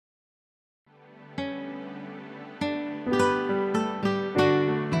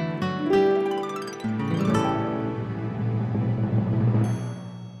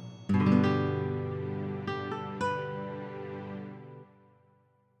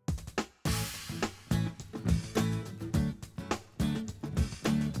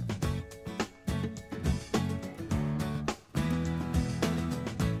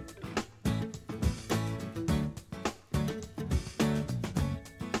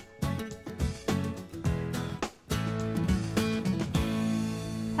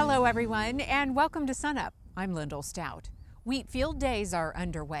Hello everyone and welcome to SUNUP. I'm Lyndall Stout. Wheat field days are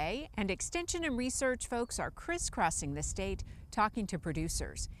underway and extension and research folks are crisscrossing the state talking to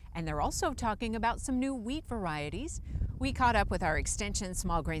producers. And they're also talking about some new wheat varieties. We caught up with our extension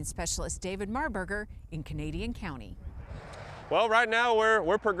small grain specialist David Marburger in Canadian County. Well, right now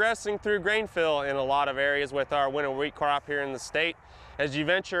we're progressing through grain fill in a lot of areas with our winter wheat crop here in the state. As you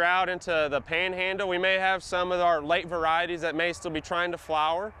venture out into the panhandle, we may have some of our late varieties that may still be trying to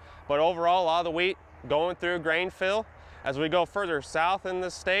flower, but overall a lot of the wheat going through grain fill. As we go further south in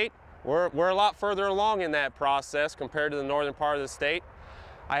the state, we're a lot further along in that process compared to the northern part of the state.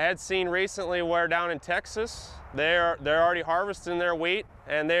 I had seen recently where down in Texas, they're already harvesting their wheat,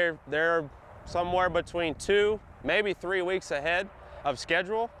 and they're somewhere between 2, maybe 3 weeks ahead of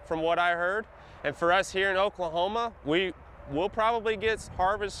schedule from what I heard. And for us here in Oklahoma, we'll probably get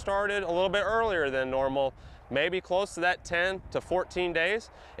harvest started a little bit earlier than normal, maybe close to that 10 to 14 days.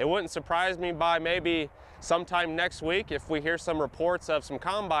 It wouldn't surprise me by maybe sometime next week if we hear some reports of some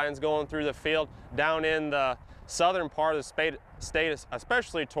combines going through the field down in the southern part of the state,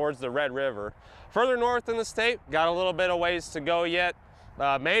 especially towards the Red River. Further north in the state, got a little bit of ways to go yet.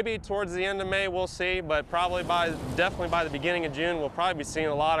 Maybe towards the end of May we'll see, but definitely by the beginning of June we'll probably be seeing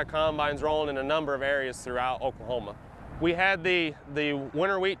a lot of combines rolling in a number of areas throughout Oklahoma. We had the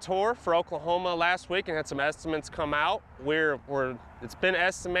winter wheat tour for Oklahoma last week and had some estimates come out. It's been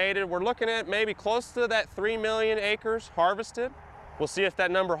estimated, we're looking at maybe close to that 3 million acres harvested. We'll see if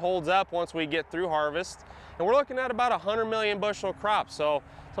that number holds up once we get through harvest. And we're looking at about 100 million bushel crop, so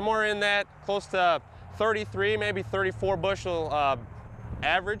somewhere in that close to 33, maybe 34 bushel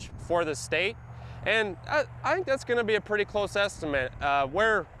average for the state. And I think that's gonna be a pretty close estimate.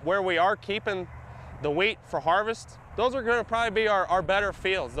 Where we are keeping the wheat for harvest, those are gonna probably be our better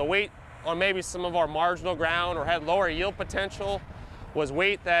fields. The wheat on maybe some of our marginal ground or had lower yield potential was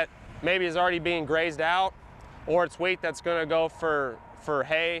wheat that maybe is already being grazed out, or it's wheat that's gonna go for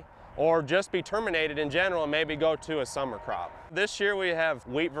hay or just be terminated in general and maybe go to a summer crop. This year we have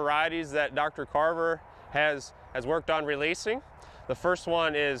wheat varieties that Dr. Carver has worked on releasing. The first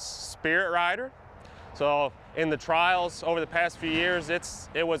one is Spirit Rider. So in the trials over the past few years,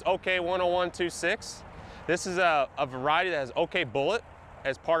 it was OK 10126. This is a variety that has OK Bullet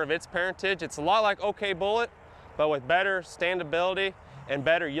as part of its parentage. It's a lot like OK Bullet, but with better standability and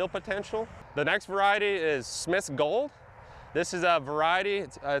better yield potential. The next variety is Smith's Gold. This is a variety,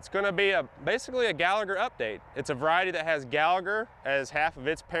 it's gonna be basically a Gallagher update. It's a variety that has Gallagher as half of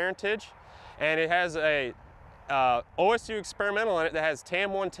its parentage, and it has a OSU experimental in it that has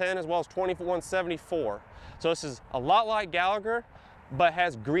TAM 110 as well as 2174. So this is a lot like Gallagher, but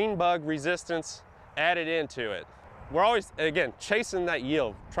has green bug resistance added into it. We're always, again, chasing that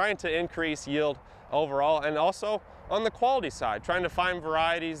yield, trying to increase yield overall, and also on the quality side, trying to find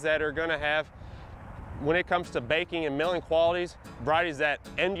varieties that are gonna have, when it comes to baking and milling qualities, varieties that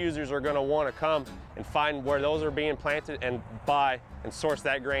end users are gonna wanna come and find where those are being planted and buy and source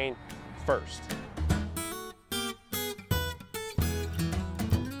that grain first.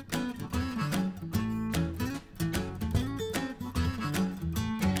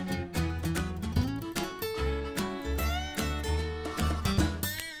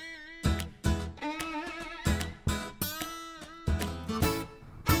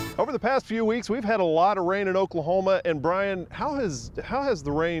 Over the past few weeks, we've had a lot of rain in Oklahoma, and Brian, how has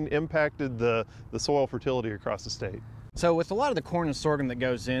the rain impacted the soil fertility across the state? So with a lot of the corn and sorghum that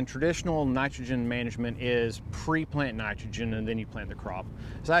goes in, traditional nitrogen management is pre-plant nitrogen and then you plant the crop.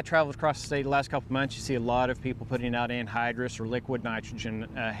 As I traveled across the state the last couple of months, you see a lot of people putting out anhydrous or liquid nitrogen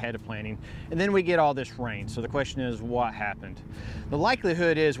ahead of planting. And then we get all this rain. So the question is, what happened? The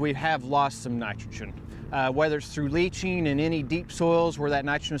likelihood is we have lost some nitrogen. Whether it's through leaching in any deep soils where that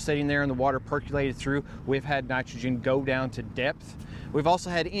nitrogen was sitting there and the water percolated through, we've had nitrogen go down to depth. We've also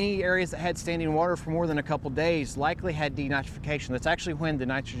had any areas that had standing water for more than a couple days likely had denitrification. That's actually when the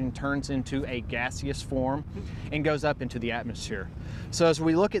nitrogen turns into a gaseous form and goes up into the atmosphere. So as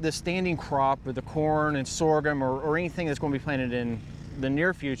we look at the standing crop with the corn and sorghum or anything that's going to be planted in the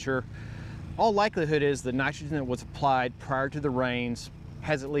near future, all likelihood is the nitrogen that was applied prior to the rains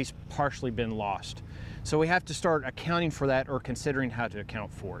has at least partially been lost. So we have to start accounting for that or considering how to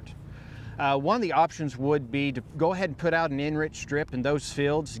account for it. One of the options would be to go ahead and put out an enriched strip in those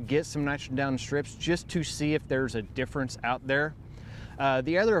fields, get some nitrogen down in strips just to see if there's a difference out there.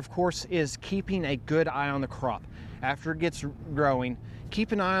 The other, of course, is keeping a good eye on the crop. After it gets growing,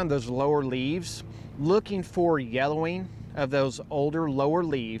 keep an eye on those lower leaves, looking for yellowing of those older lower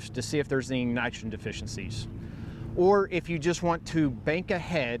leaves to see if there's any nitrogen deficiencies. Or if you just want to bank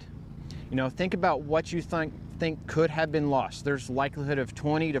ahead, think about what you think think could have been lost. There's likelihood of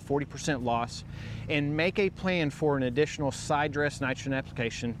 20 to 40% loss, and make a plan for an additional side dress nitrogen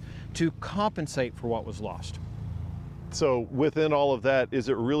application to compensate for what was lost. So within all of that, is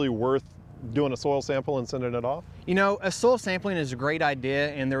it really worth doing a soil sample and sending it off? You know, a soil sampling is a great idea,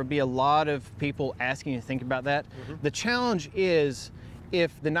 and there would be a lot of people asking you to think about that. The challenge is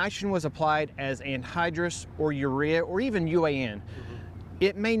if the nitrogen was applied as anhydrous or urea or even UAN,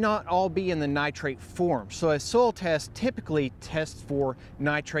 it may not all be in the nitrate form. So a soil test typically tests for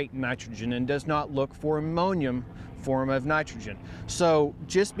nitrate nitrogen and does not look for ammonium form of nitrogen. So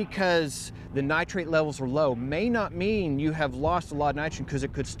just because the nitrate levels are low may not mean you have lost a lot of nitrogen, because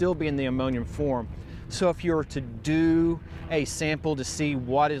it could still be in the ammonium form. So if you were to do a sample to see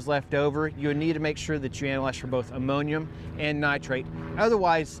what is left over, you would need to make sure that you analyze for both ammonium and nitrate.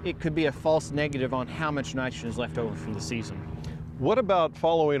 Otherwise, it could be a false negative on how much nitrogen is left over from the season. What about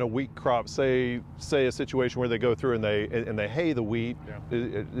following a wheat crop? Say a situation where they go through and they hay the wheat. Yeah.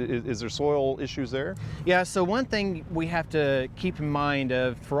 Is there soil issues there? Yeah. So one thing we have to keep in mind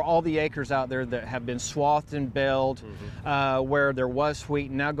for all the acres out there that have been swathed and baled, where there was wheat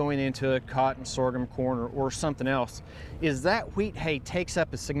and now going into cotton, sorghum, corn, or something else, is that wheat hay takes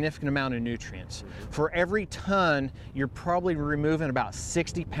up a significant amount of nutrients. For every ton, you're probably removing about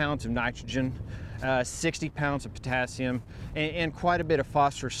 60 pounds of nitrogen, 60 pounds of potassium, and quite a bit of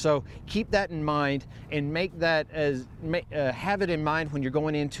phosphorus. So keep that in mind, and make that have it in mind when you're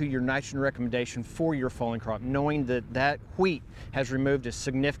going into your nitrogen recommendation for your falling crop, knowing that that wheat has removed a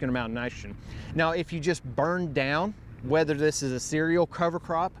significant amount of nitrogen. Now, if you just burn down, whether this is a cereal cover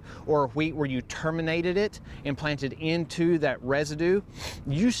crop or a wheat where you terminated it and planted into that residue,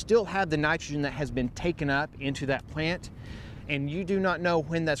 you still have the nitrogen that has been taken up into that plant, and you do not know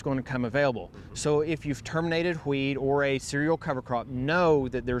when that's going to come available. So if you've terminated wheat or a cereal cover crop, know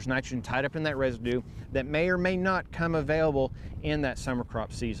that there's nitrogen tied up in that residue that may or may not come available in that summer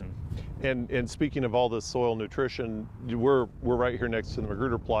crop season. And speaking of all this soil nutrition, we're right here next to the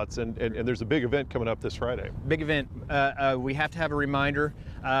Magruder plots, and there's a big event coming up this Friday. Big event. We have to have a reminder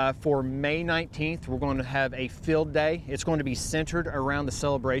for May 19th. We're going to have a field day. It's going to be centered around the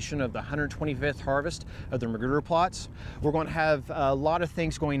celebration of the 125th harvest of the Magruder plots. We're going to have a lot of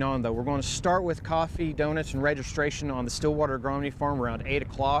things going on, though. We're going to start with coffee, donuts, and registration on the Stillwater Agronomy Farm around 8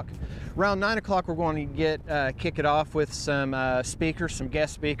 o'clock. Around 9 o'clock, we're going to kick it off with some speakers, some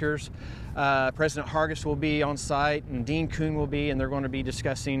guest speakers. President Hargis will be on site, and Dean Kuhn will be, and they're going to be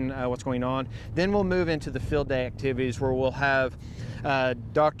discussing what's going on. Then we'll move into the field day activities, where we'll have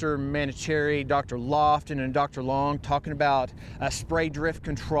Dr. Manicherry, Dr. Lofton, and Dr. Long talking about spray drift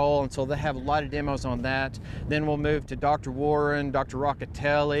control, and so they have a lot of demos on that. Then we'll move to Dr. Warren, Dr.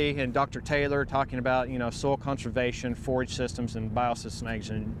 Roccatelli, and Dr. Taylor talking about soil conservation, forage systems, and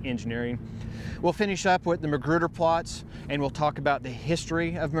biosystem engineering. We'll finish up with the Magruder plots, and we'll talk about the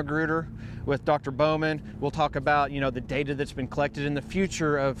history of Magruder with Dr. Bowman. We'll talk about the data that's been collected in the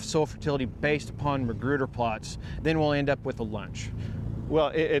future of soil fertility based upon Magruder plots. Then we'll end up with a lunch. Well,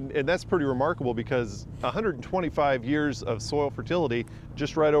 and that's pretty remarkable, because 125 years of soil fertility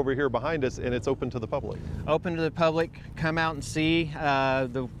just right over here behind us, and it's open to the public. Open to the public. Come out and see.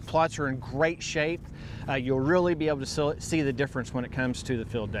 The plots are in great shape. You'll really be able to see the difference when it comes to the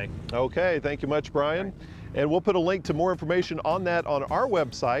field day. Okay, thank you much, Brian. Right. And we'll put a link to more information on that on our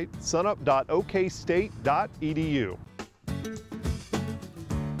website, sunup.okstate.edu.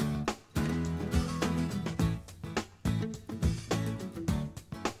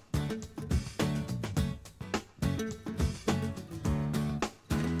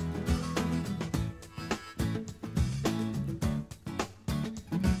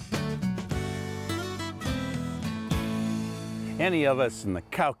 Any of us in the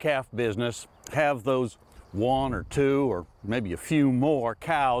cow-calf business have those one or two or maybe a few more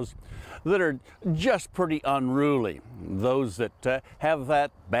cows that are just pretty unruly, those that have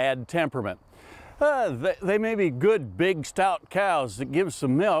that bad temperament. They may be good, big, stout cows that give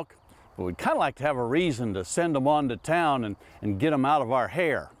some milk, but we'd kind of like to have a reason to send them on to town and get them out of our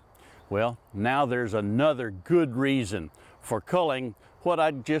hair. Well, now there's another good reason for culling what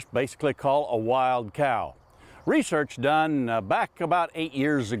I'd just basically call a wild cow. Research done back about 8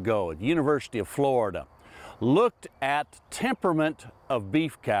 years ago at the University of Florida looked at temperament of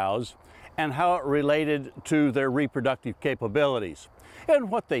beef cows and how it related to their reproductive capabilities.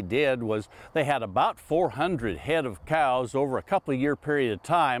 And what they did was they had about 400 head of cows over a couple of year period of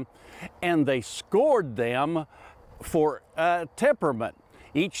time, and they scored them for temperament.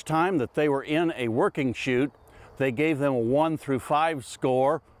 Each time that they were in a working chute, they gave them a 1 through 5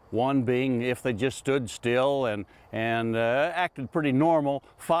 score 1 being if they just stood still and acted pretty normal,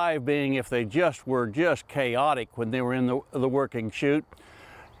 5 being if they were just chaotic when they were in the working chute.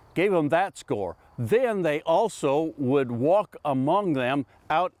 Gave them that score. Then they also would walk among them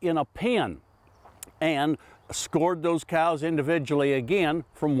out in a pen and scored those cows individually again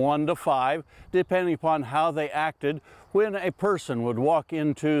from 1 to 5, depending upon how they acted when a person would walk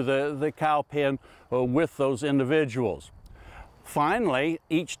into the cow pen with those individuals. Finally,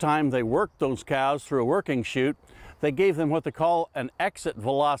 each time they worked those cows through a working chute, they gave them what they call an exit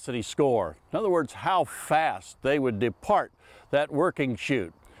velocity score. In other words, how fast they would depart that working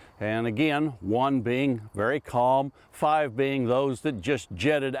chute. And again, 1 being very calm, 5 being those that just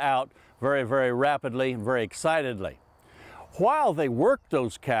jetted out very, very rapidly and very excitedly. While they worked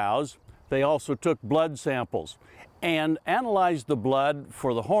those cows, they also took blood samples and analyzed the blood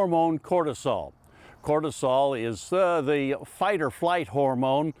for the hormone cortisol. Cortisol is the fight or flight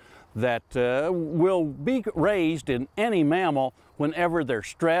hormone that will be raised in any mammal whenever they're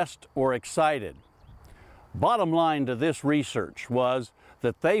stressed or excited. Bottom line to this research was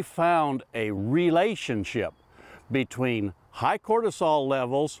that they found a relationship between high cortisol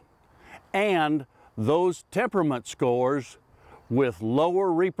levels and those temperament scores with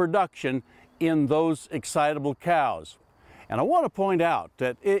lower reproduction in those excitable cows. And I want to point out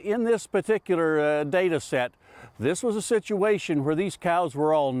that in this particular data set, this was a situation where these cows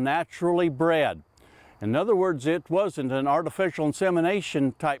were all naturally bred. In other words, it wasn't an artificial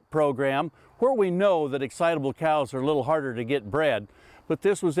insemination type program where we know that excitable cows are a little harder to get bred, but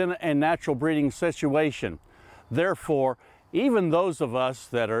this was in a natural breeding situation. Therefore, even those of us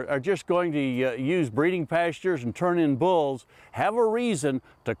that are just going to use breeding pastures and turn in bulls have a reason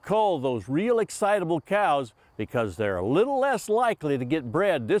to cull those real excitable cows, because they're a little less likely to get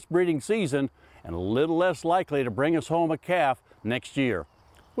bred this breeding season and a little less likely to bring us home a calf next year.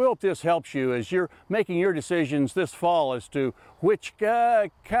 We hope this helps you as you're making your decisions this fall as to which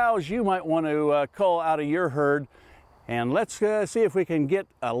cows you might want to cull out of your herd. And let's see if we can get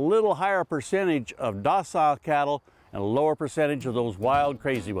a little higher percentage of docile cattle and a lower percentage of those wild,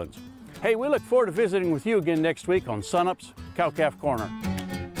 crazy ones. Hey, we look forward to visiting with you again next week on SUNUP's Cow-Calf Corner.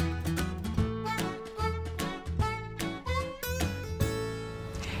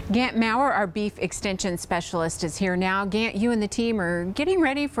 Gant Maurer, our beef extension specialist, is here now. Gant, you and the team are getting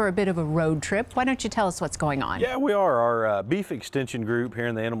ready for a bit of a road trip. Why don't you tell us what's going on? Yeah, we are. Our beef extension group here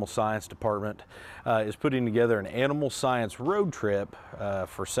in the Animal Science Department is putting together an animal science road trip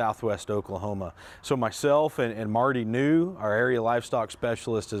for Southwest Oklahoma. So myself and Marty New, our area livestock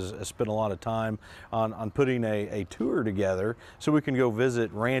specialist, has spent a lot of time on putting a tour together so we can go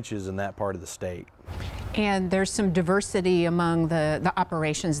visit ranches in that part of the state. And there's some diversity among the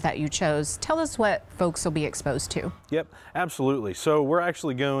operations that you chose. Tell us what folks will be exposed to. Yep, absolutely. So we're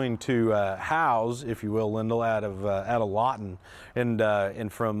actually going to house, if you will, Lyndall, out of Lawton,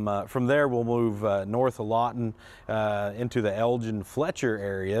 and from there we'll move north of Lawton into the Elgin-Fletcher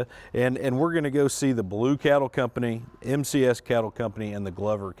area, and we're going to go see the Blue Cattle Company, MCS Cattle Company, and the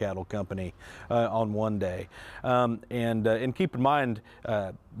Glover Cattle Company on one day. And keep in mind,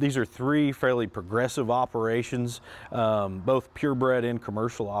 these are 3 fairly progressive operations, both purebred and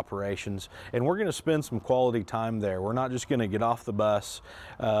commercial operations, and we're going to spend some quality time there. We're not just going to get off the bus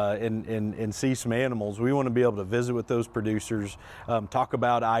and see some animals. We want to be able to visit with those producers, talk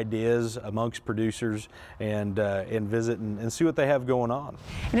about ideas amongst producers, and visit and see what they have going on.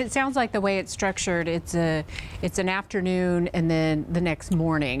 And it sounds like the way it's structured, it's an afternoon and then the next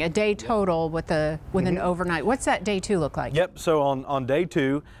morning, a day total with an overnight. What's that day 2 look like? Yep. So on day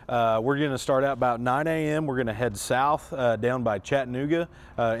 2, we're going to start out about 9 a.m. We're going to head south down by Chattanooga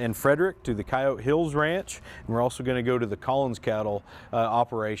and Frederick to the Coyote Hills Ranch. And we're also going to go to the Collins Cattle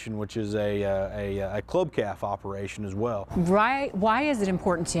operation, which is a club calf operation as well. Right. Why is it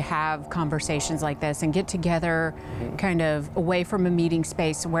important to have conversations like this and get together kind of away from a meeting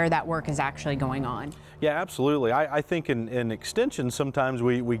space where that work is actually going on? Yeah, absolutely. I think in extension sometimes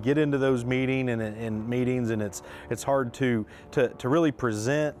we get into those meetings and it's hard to really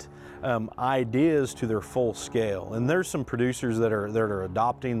present ideas to their full scale. And there's some producers that are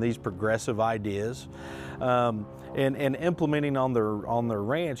adopting these progressive ideas and implementing on their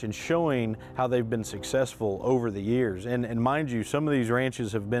ranch and showing how they've been successful over the years. And mind you, some of these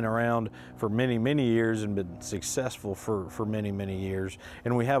ranches have been around for many years and been successful for many years.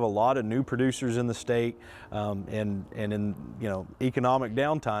 And we have a lot of new producers in the state, and in economic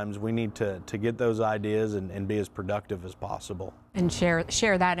downtimes, we need to get those ideas and be as productive as possible. And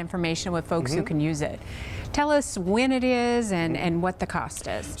share that information with folks who can use it. Tell us when it is and what the cost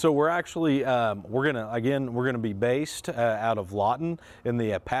is. So we're actually, we're gonna, again, again, we're going to be based out of Lawton in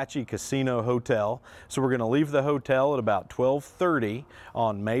the Apache Casino Hotel. So we're going to leave the hotel at about 12:30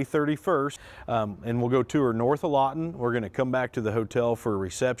 on May 31st, and we'll go tour north of Lawton. We're going to come back to the hotel for a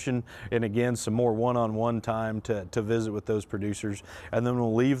reception and again some more one-on-one time to visit with those producers. And then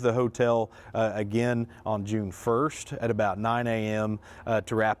we'll leave the hotel again on June 1st at about 9 a.m.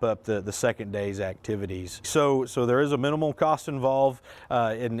 To wrap up the second day's activities. So there is a minimal cost involved,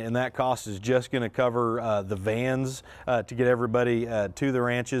 and that cost is just going to cover the vans to get everybody to the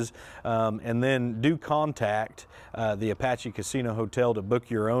ranches, and then do contact the Apache Casino Hotel to book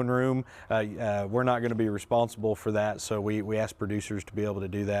your own room. We're not going to be responsible for that, so we ask producers to be able to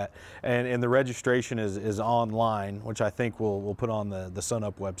do that. And the registration is online, which I think we'll put on the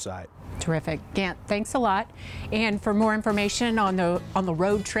SUNUP website. Terrific. Gant, thanks a lot. And for more information on the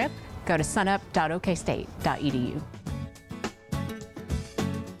road trip, go to sunup.okstate.edu.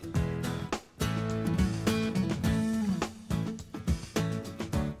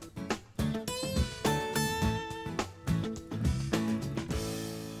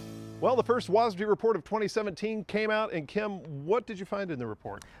 Well, the first WASDE report of 2017 came out, and Kim, what did you find in the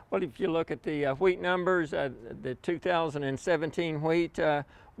report? Well, if you look at the wheat numbers, the 2017 wheat,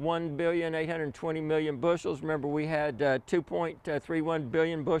 1,820,000,000 bushels. Remember, we had 2.31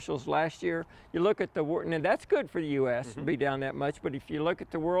 billion bushels last year. You look at the world, and that's good for the U.S. to be down that much, but if you look at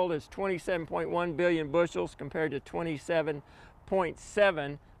the world, it's 27.1 billion bushels compared to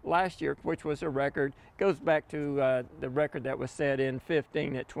 27.7 last year, which was a record. Goes back to the record that was set in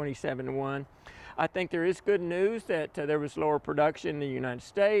 15 at 27.1. I think there is good news that there was lower production in the United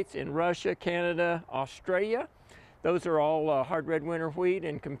States, in Russia, Canada, Australia. Those are all hard red winter wheat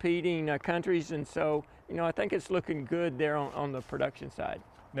and competing countries, and so I think it's looking good there on the production side.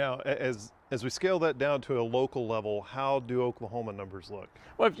 Now, as we scale that down to a local level, how do Oklahoma numbers look?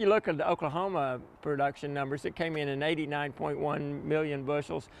 Well, if you look at the Oklahoma production numbers, it came in at 89.1 million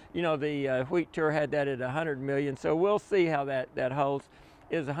bushels. The wheat tour had that at 100 million, so we'll see how that holds.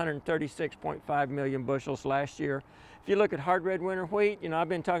 It was 136.5 million bushels last year. If you look at hard red winter wheat, I've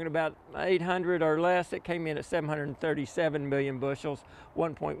been talking about 800 or less. It came in at 737 million bushels,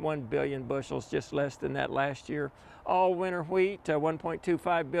 1.1 billion bushels, just less than that last year. All winter wheat,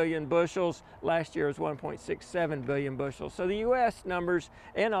 1.25 billion bushels. Last year was 1.67 billion bushels. So the U.S. numbers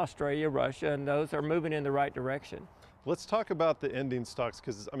and Australia, Russia, and those are moving in the right direction. Let's talk about the ending stocks,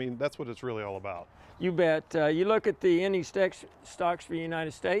 because that's what it's really all about. You bet. You look at the ending stocks for the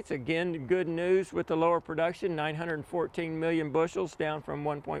United States, again, good news with the lower production, 914 million bushels, down from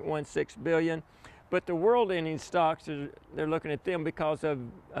 1.16 billion. But the world ending stocks, they're looking at them because of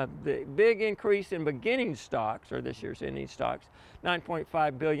the big increase in beginning stocks, or this year's ending stocks,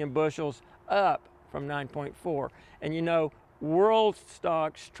 9.5 billion bushels, up from 9.4. And world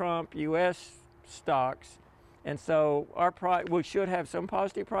stocks trump U.S. stocks. And so we should have some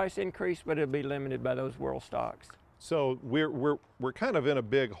positive price increase, but it'll be limited by those world stocks. So we're kind of in a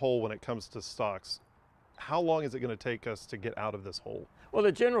big hole when it comes to stocks. How long is it going to take us to get out of this hole? Well,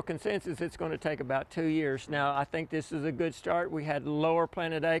 the general consensus, it's going to take about 2 years. Now, I think this is a good start. We had lower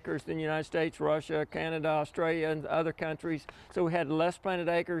planted acres than the United States, Russia, Canada, Australia, and other countries. So we had less planted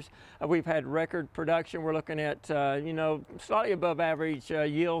acres. We've had record production. We're looking at, slightly above average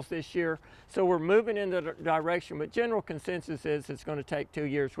yields this year. So we're moving in the direction, but general consensus is it's going to take 2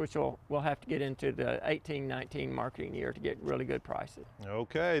 years, which we'll have to get into the 18-19 marketing year to get really good prices.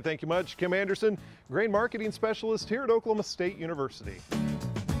 Okay, thank you much. Kim Anderson, Grain Marketing Specialist here at Oklahoma State University.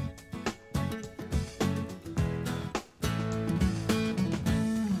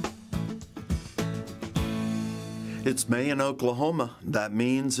 It's May in Oklahoma. That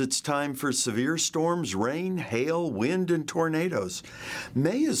means it's time for severe storms, rain, hail, wind, and tornadoes.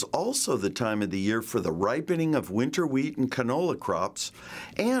 May is also the time of the year for the ripening of winter wheat and canola crops,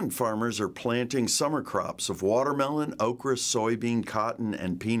 and farmers are planting summer crops of watermelon, okra, soybean, cotton,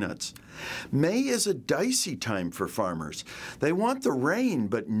 and peanuts. May is a dicey time for farmers. They want the rain,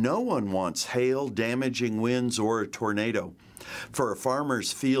 but no one wants hail, damaging winds, or a tornado. For a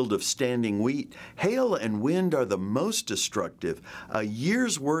farmer's field of standing wheat, hail and wind are the most destructive. A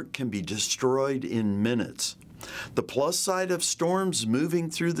year's work can be destroyed in minutes. The plus side of storms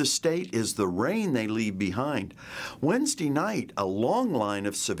moving through the state is the rain they leave behind. Wednesday night, a long line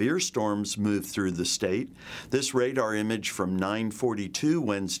of severe storms moved through the state. This radar image from 9:42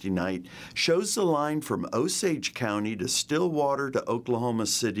 Wednesday night shows the line from Osage County to Stillwater to Oklahoma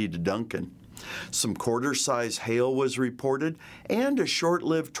City to Duncan. Some quarter-size hail was reported and a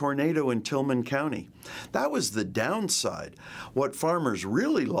short-lived tornado in Tillman County. That was the downside. What farmers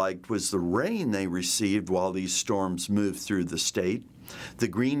really liked was the rain they received while these storms moved through the state. The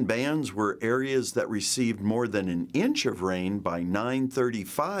green bands were areas that received more than an inch of rain by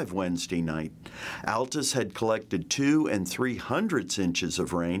 9:35 Wednesday night. Altus had collected 2 3/100 inches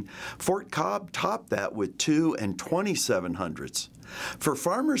of rain. Fort Cobb topped that with 2 27/100. For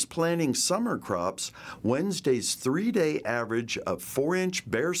farmers planting summer crops, Wednesday's 3-day average of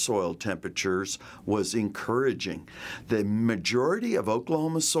 4-inch bare soil temperatures was encouraging. The majority of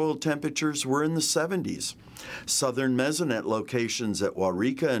Oklahoma's soil temperatures were in the 70s. Southern Mesonet locations at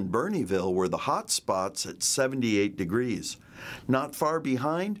Waurika and Bernieville were the hot spots at 78 degrees. Not far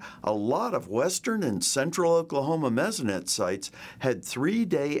behind, a lot of western and central Oklahoma Mesonet sites had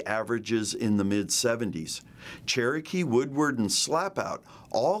 3-day averages in the mid-70s. Cherokee, Woodward, and Slapout,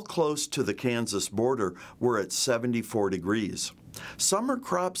 all close to the Kansas border, were at 74 degrees. Summer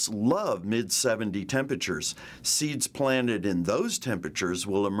crops love mid-70 temperatures. Seeds planted in those temperatures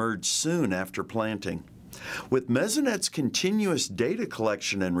will emerge soon after planting. With Mesonet's continuous data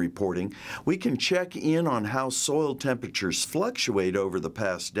collection and reporting, we can check in on how soil temperatures fluctuate over the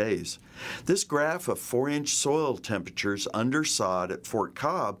past days. This graph of 4-inch soil temperatures under sod at Fort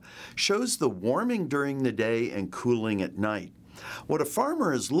Cobb shows the warming during the day and cooling at night. What a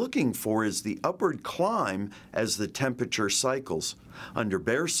farmer is looking for is the upward climb as the temperature cycles. Under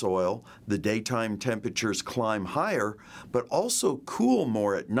bare soil, the daytime temperatures climb higher, but also cool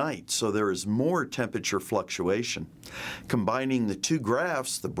more at night, so there is more temperature fluctuation. Combining the two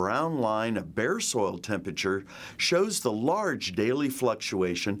graphs, the brown line of bare soil temperature shows the large daily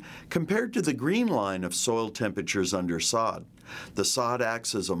fluctuation compared to the green line of soil temperatures under sod. The sod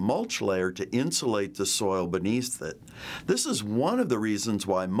acts as a mulch layer to insulate the soil beneath it. This is one of the reasons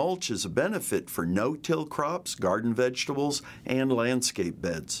why mulch is a benefit for no-till crops, garden vegetables, and landscape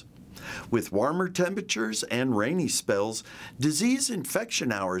beds. With warmer temperatures and rainy spells, disease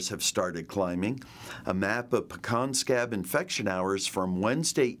infection hours have started climbing. A map of pecan scab infection hours from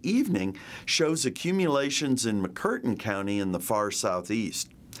Wednesday evening shows accumulations in McCurtain County in the far southeast.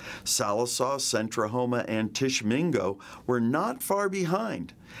 Sallisaw, Centrahoma, and Tishmingo were not far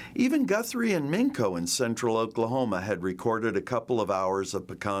behind. Even Guthrie and Minco in central Oklahoma had recorded a couple of hours of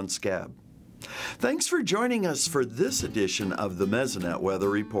pecan scab. Thanks for joining us for this edition of the Mesonet Weather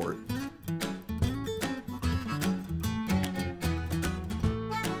Report.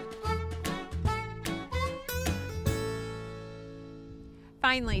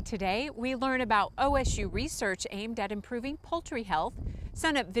 Finally today, we learn about OSU research aimed at improving poultry health.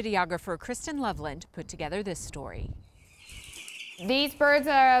 SUNUP videographer Kristen Loveland put together this story. These birds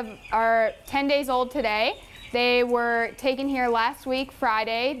are 10 days old today. They were taken here last week,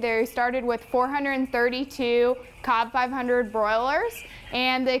 Friday. They started with 432 Cobb 500 broilers,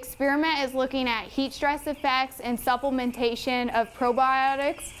 and the experiment is looking at heat stress effects and supplementation of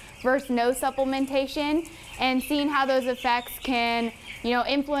probiotics versus no supplementation, and seeing how those effects can,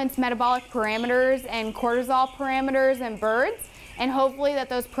 influence metabolic parameters and cortisol parameters in birds, and hopefully that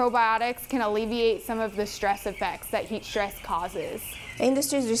those probiotics can alleviate some of the stress effects that heat stress causes. The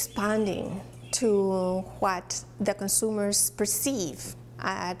industry is responding to what the consumers perceive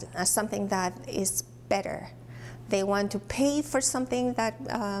as something that is better. They want to pay for something that,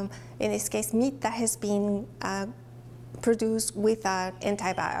 in this case, meat that has been produced without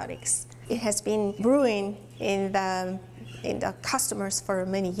antibiotics. It has been brewing in the customers for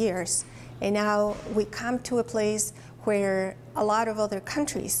many years, and now we come to a place where a lot of other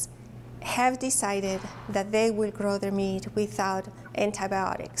countries have decided that they will grow their meat without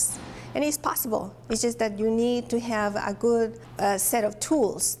antibiotics. And it's possible. It's just that you need to have a good set of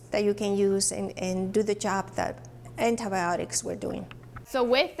tools that you can use and do the job that antibiotics were doing. So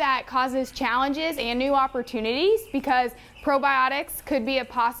with that causes challenges and new opportunities, because probiotics could be a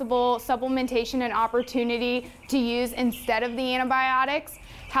possible supplementation and opportunity to use instead of the antibiotics.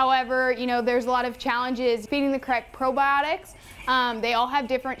 However, there's a lot of challenges feeding the correct probiotics. They all have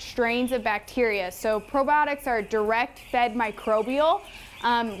different strains of bacteria. So probiotics are a direct fed microbial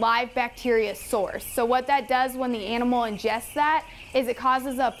live bacteria source. So what that does when the animal ingests that is it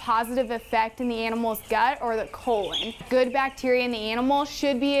causes a positive effect in the animal's gut or the colon. Good bacteria in the animal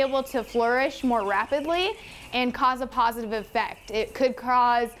should be able to flourish more rapidly and cause a positive effect. It could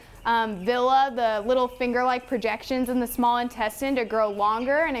cause villi, the little finger-like projections in the small intestine, to grow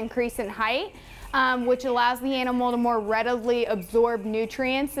longer and increase in height, which allows the animal to more readily absorb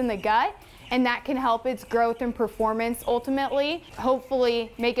nutrients in the gut, and that can help its growth and performance ultimately,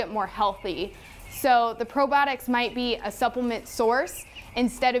 hopefully make it more healthy. So the probiotics might be a supplement source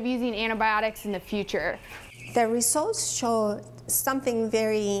instead of using antibiotics in the future. The results show something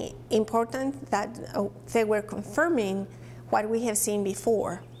very important, that they were confirming what we have seen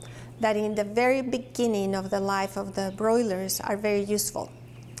before, that in the very beginning of the life of the broilers are very useful.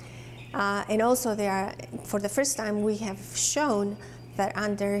 And also they are, for the first time, we have shown that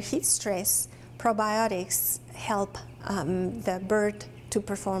under heat stress, probiotics help the bird to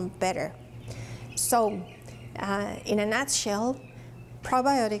perform better. So, in a nutshell,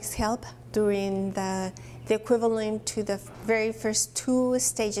 probiotics help during the equivalent to the very first 2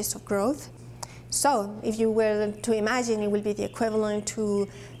 stages of growth. So, if you were to imagine, it will be the equivalent to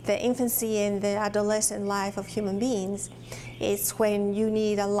the infancy and the adolescent life of human beings. It's when you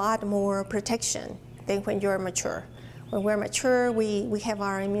need a lot more protection than when you're mature. When we're mature, we have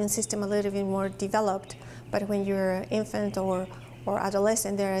our immune system a little bit more developed, but when you're infant or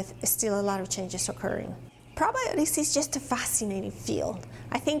adolescent, there are still a lot of changes occurring. Probiotics is just a fascinating field.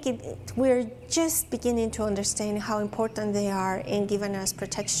 I think we're just beginning to understand how important they are in giving us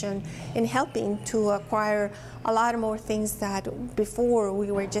protection and helping to acquire a lot more things that before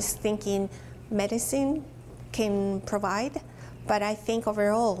we were just thinking medicine can provide. But I think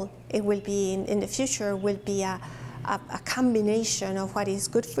overall it will be, in the future, will be a combination of what is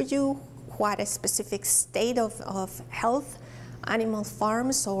good for you, what a specific state of health animal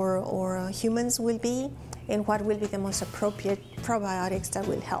farms or humans will be, and what will be the most appropriate probiotics that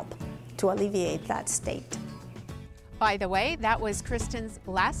will help to alleviate that state. By the way, that was Kristen's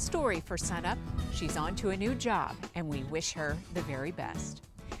last story for SUNUP. She's on to a new job, and we wish her the very best.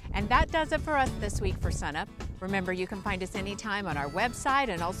 And that does it for us this week for SUNUP. Remember, you can find us anytime on our website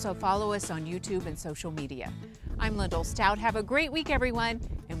and also follow us on YouTube and social media. I'm Lyndall Stout. Have a great week, everyone,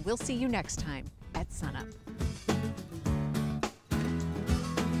 and we'll see you next time at SUNUP.